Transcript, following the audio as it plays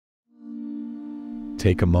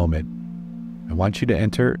take a moment. I want you to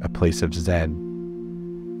enter a place of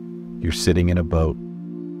Zen. You're sitting in a boat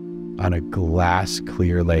on a glass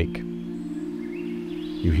clear lake.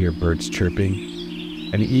 You hear birds chirping.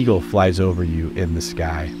 An eagle flies over you in the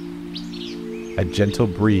sky. A gentle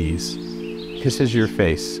breeze kisses your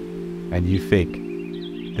face, and you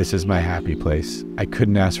think, this is my happy place. I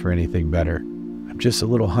couldn't ask for anything better. I'm just a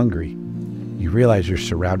little hungry. You realize you're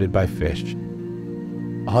surrounded by fish.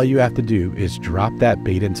 All you have to do is drop that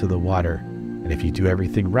bait into the water, and if you do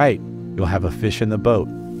everything right, you'll have a fish in the boat.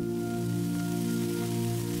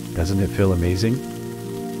 Doesn't it feel amazing?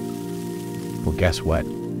 Well, guess what?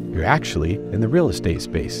 You're actually in the real estate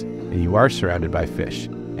space, and you are surrounded by fish,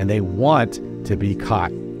 and they want to be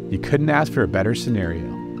caught. You couldn't ask for a better scenario,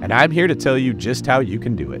 and I'm here to tell you just how you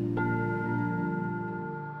can do it.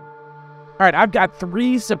 All right, I've got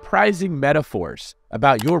 3 surprising metaphors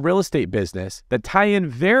about your real estate business that tie in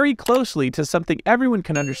very closely to something everyone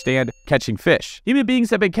can understand: catching fish. Human beings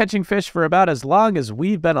have been catching fish for about as long as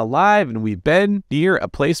we've been alive, and we've been near a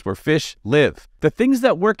place where fish live. The things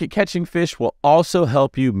that work at catching fish will also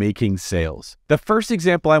help you making sales. The first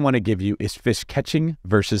example I want to give you is fish catching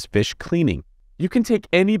versus fish cleaning. You can take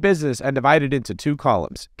any business and divide it into 2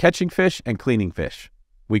 columns: catching fish and cleaning fish.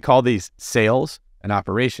 We call these sales and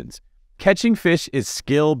operations. Catching fish is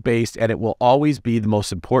skill-based, and it will always be the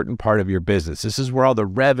most important part of your business. This is where all the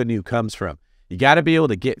revenue comes from. You got to be able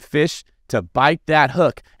to get fish to bite that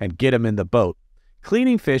hook and get them in the boat.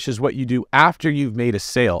 Cleaning fish is what you do after you've made a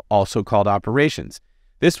sale, also called operations.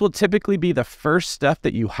 This will typically be the first stuff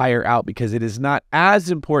that you hire out because it is not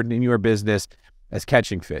as important in your business as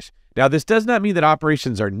catching fish. Now, this does not mean that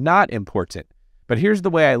operations are not important, but here's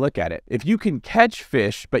the way I look at it. If you can catch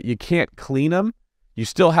fish, but you can't clean them, you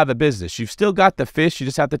still have a business. You've still got the fish, you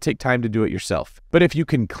just have to take time to do it yourself. But if you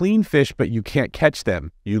can clean fish, but you can't catch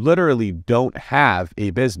them, you literally don't have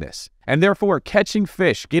a business. And therefore, catching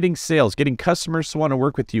fish, getting sales, getting customers to want to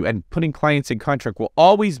work with you, and putting clients in contract will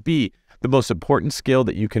always be the most important skill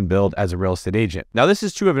that you can build as a real estate agent. Now, this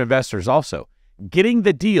is true of investors also. Getting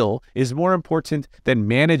the deal is more important than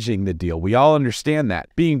managing the deal. We all understand that.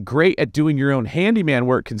 Being great at doing your own handyman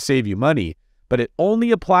work can save you money, but it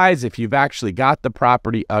only applies if you've actually got the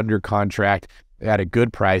property under contract at a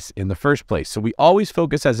good price in the first place. So we always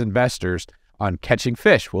focus as investors on catching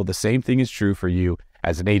fish. Well, the same thing is true for you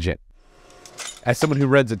as an agent. As someone who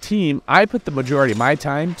runs a team, I put the majority of my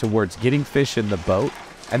time towards getting fish in the boat,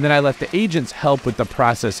 and then I let the agents help with the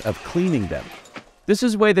process of cleaning them. This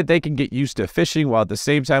is a way that they can get used to fishing while at the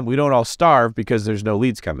same time we don't all starve because there's no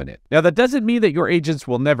leads coming in. Now, that doesn't mean that your agents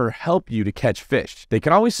will never help you to catch fish. They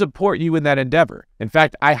can always support you in that endeavor. In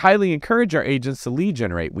fact, I highly encourage our agents to lead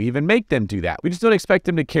generate. We even make them do that. We just don't expect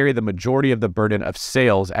them to carry the majority of the burden of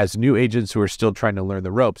sales as new agents who are still trying to learn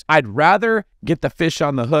the ropes. I'd rather get the fish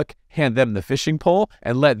on the hook, hand them the fishing pole,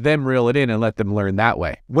 and let them reel it in and let them learn that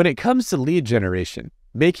way. When it comes to lead generation,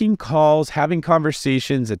 making calls, having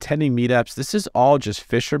conversations, attending meetups, this is all just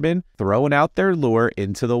fishermen throwing out their lure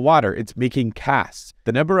into the water. It's making casts.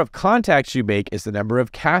 The number of contacts you make is the number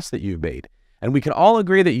of casts that you've made. And we can all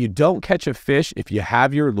agree that you don't catch a fish if you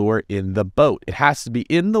have your lure in the boat. It has to be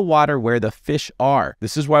in the water where the fish are.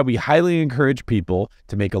 This is why we highly encourage people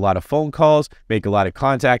to make a lot of phone calls, make a lot of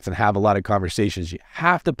contacts, and have a lot of conversations. You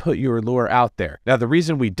have to put your lure out there. Now, the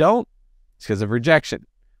reason we don't is because of rejection.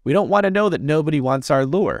 We don't want to know that nobody wants our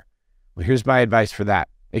lure. Well, here's my advice for that.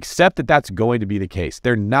 Accept that that's going to be the case.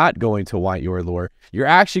 They're not going to want your lure. You're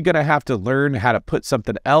actually going to have to learn how to put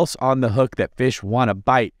something else on the hook that fish want to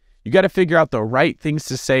bite. You got to figure out the right things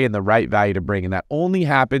to say and the right value to bring. And that only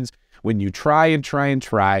happens when you try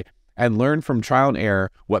and learn from trial and error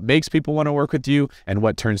what makes people want to work with you and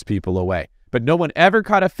what turns people away. But no one ever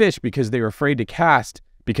caught a fish because they were afraid to cast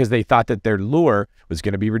because they thought that their lure was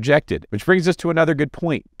going to be rejected. Which brings us to another good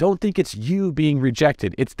point. Don't think it's you being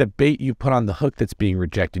rejected. It's the bait you put on the hook that's being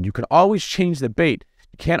rejected. You can always change the bait.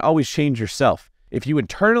 You can't always change yourself. If you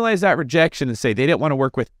internalize that rejection and say, they didn't want to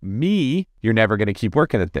work with me, you're never going to keep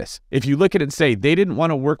working at this. If you look at it and say, they didn't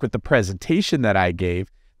want to work with the presentation that I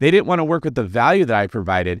gave, they didn't want to work with the value that I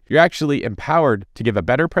provided, you're actually empowered to give a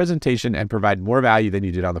better presentation and provide more value than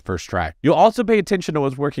you did on the first try. You'll also pay attention to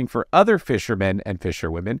what's working for other fishermen and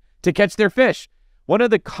fisherwomen to catch their fish. One of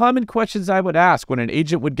the common questions I would ask when an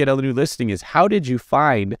agent would get a new listing is, how did you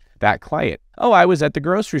find that client? Oh, I was at the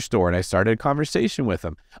grocery store and I started a conversation with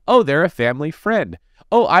them. Oh, they're a family friend.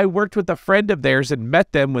 Oh, I worked with a friend of theirs and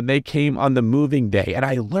met them when they came on the moving day. And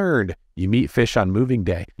I learned you meet fish on moving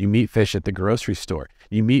day. You meet fish at the grocery store.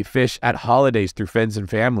 You meet fish at holidays through friends and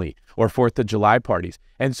family or 4th of July parties.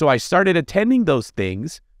 And so I started attending those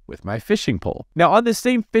things with my fishing pole. Now, on the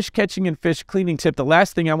same fish catching and fish cleaning tip, the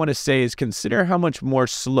last thing I want to say is consider how much more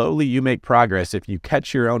slowly you make progress if you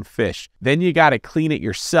catch your own fish. Then you got to clean it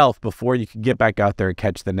yourself before you can get back out there and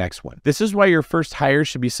catch the next one. This is why your first hire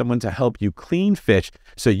should be someone to help you clean fish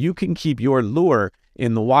so you can keep your lure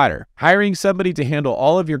in the water. Hiring somebody to handle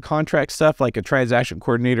all of your contract stuff like a transaction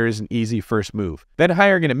coordinator is an easy first move. Then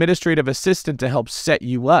hiring an administrative assistant to help set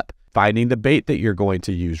you up, finding the bait that you're going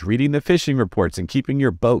to use, reading the fishing reports, and keeping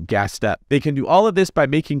your boat gassed up. They can do all of this by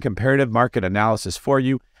making comparative market analysis for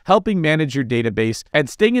you, helping manage your database, and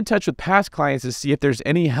staying in touch with past clients to see if there's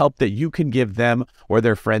any help that you can give them or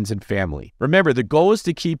their friends and family. Remember, the goal is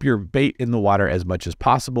to keep your bait in the water as much as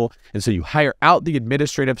possible, and so you hire out the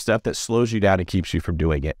administrative stuff that slows you down and keeps you from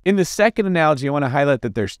doing it. In the second analogy, I want to highlight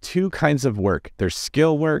that there's two kinds of work. There's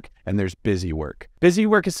skill work and there's busy work. Busy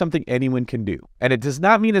work is something anyone can do, and it does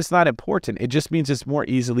not mean it's not important. It just means it's more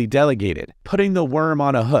easily delegated. Putting the worm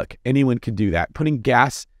on a hook, anyone can do that. Putting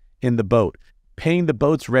gas in the boat, paying the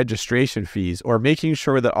boat's registration fees, or making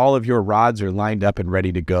sure that all of your rods are lined up and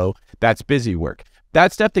ready to go, that's busy work.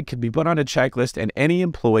 That's stuff that can be put on a checklist, and any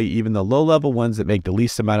employee, even the low-level ones that make the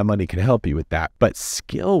least amount of money, can help you with that. But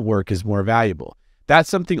skill work is more valuable. That's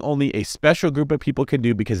something only a special group of people can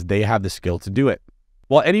do because they have the skill to do it.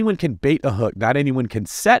 While anyone can bait a hook, not anyone can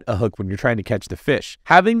set a hook when you're trying to catch the fish.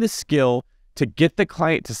 Having the skill to get the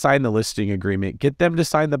client to sign the listing agreement, get them to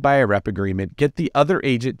sign the buyer rep agreement, get the other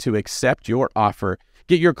agent to accept your offer,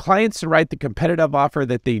 get your clients to write the competitive offer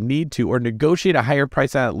that they need to, or negotiate a higher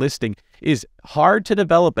price on that listing is hard to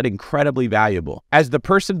develop but incredibly valuable. As the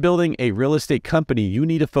person building a real estate company, you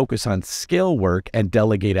need to focus on skill work and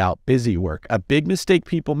delegate out busy work. A big mistake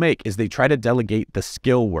people make is they try to delegate the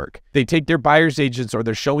skill work. They take their buyer's agents or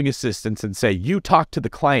their showing assistants and say, you talk to the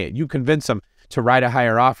client, you convince them to write a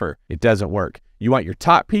higher offer. It doesn't work. You want your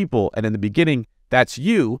top people, and in the beginning, that's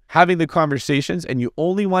you having the conversations, and you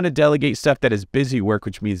only want to delegate stuff that is busy work,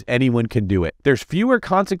 which means anyone can do it. There's fewer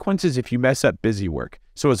consequences if you mess up busy work.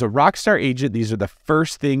 So as a rockstar agent, these are the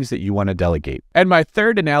first things that you want to delegate. And my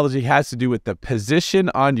third analogy has to do with the position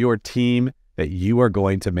on your team that you are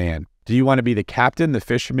going to man. Do you want to be the captain, the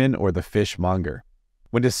fisherman, or the fishmonger?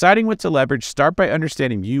 When deciding what to leverage, start by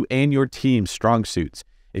understanding you and your team's strong suits.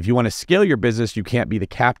 If you want to scale your business, you can't be the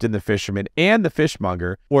captain, the fisherman, and the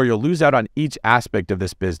fishmonger, or you'll lose out on each aspect of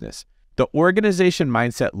this business. The organization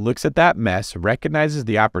mindset looks at that mess, recognizes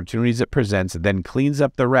the opportunities it presents, and then cleans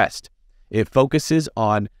up the rest. It focuses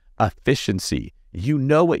on efficiency. You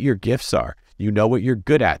know what your gifts are. You know what you're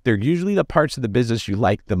good at. They're usually the parts of the business you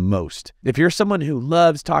like the most. If you're someone who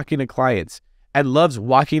loves talking to clients and loves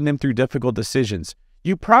walking them through difficult decisions,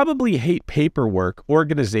 you probably hate paperwork,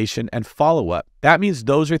 organization, and follow-up. That means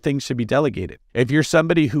those are things should be delegated. If you're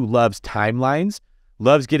somebody who loves timelines,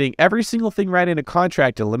 loves getting every single thing right in a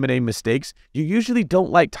contract and eliminating mistakes, you usually don't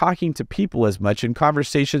like talking to people as much in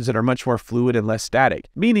conversations that are much more fluid and less static.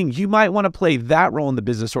 Meaning you might want to play that role in the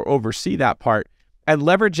business or oversee that part and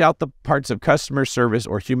leverage out the parts of customer service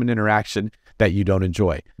or human interaction that you don't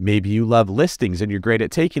enjoy. Maybe you love listings and you're great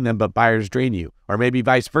at taking them, but buyers drain you. Or maybe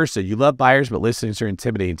vice versa. You love buyers, but listings are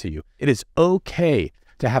intimidating to you. It is okay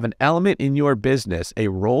to have an element in your business, a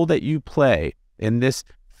role that you play in this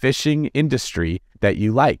fishing industry that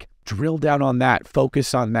you like. Drill down on that,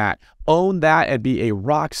 focus on that, own that, and be a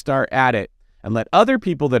rock star at it, and let other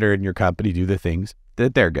people that are in your company do the things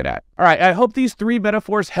that they're good at. All right, I hope these three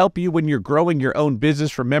metaphors help you when you're growing your own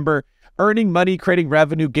business. Remember, earning money, creating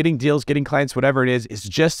revenue, getting deals, getting clients, whatever it is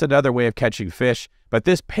just another way of catching fish. But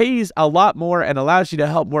this pays a lot more and allows you to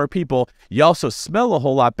help more people. You also smell a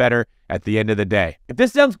whole lot better at the end of the day. If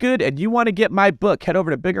this sounds good and you want to get my book, head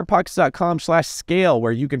over to biggerpockets.com/scale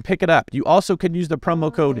where you can pick it up. You also can use the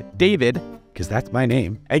promo code DAVID, because that's my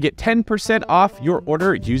name, and get 10% off your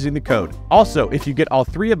order using the code. Also, if you get all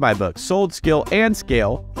three of my books, Sold, Skill, and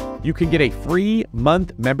Scale, you can get a free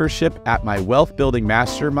month membership at my Wealth Building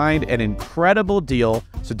Mastermind, an incredible deal.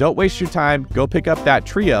 So don't waste your time. Go pick up that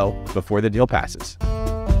trio before the deal passes.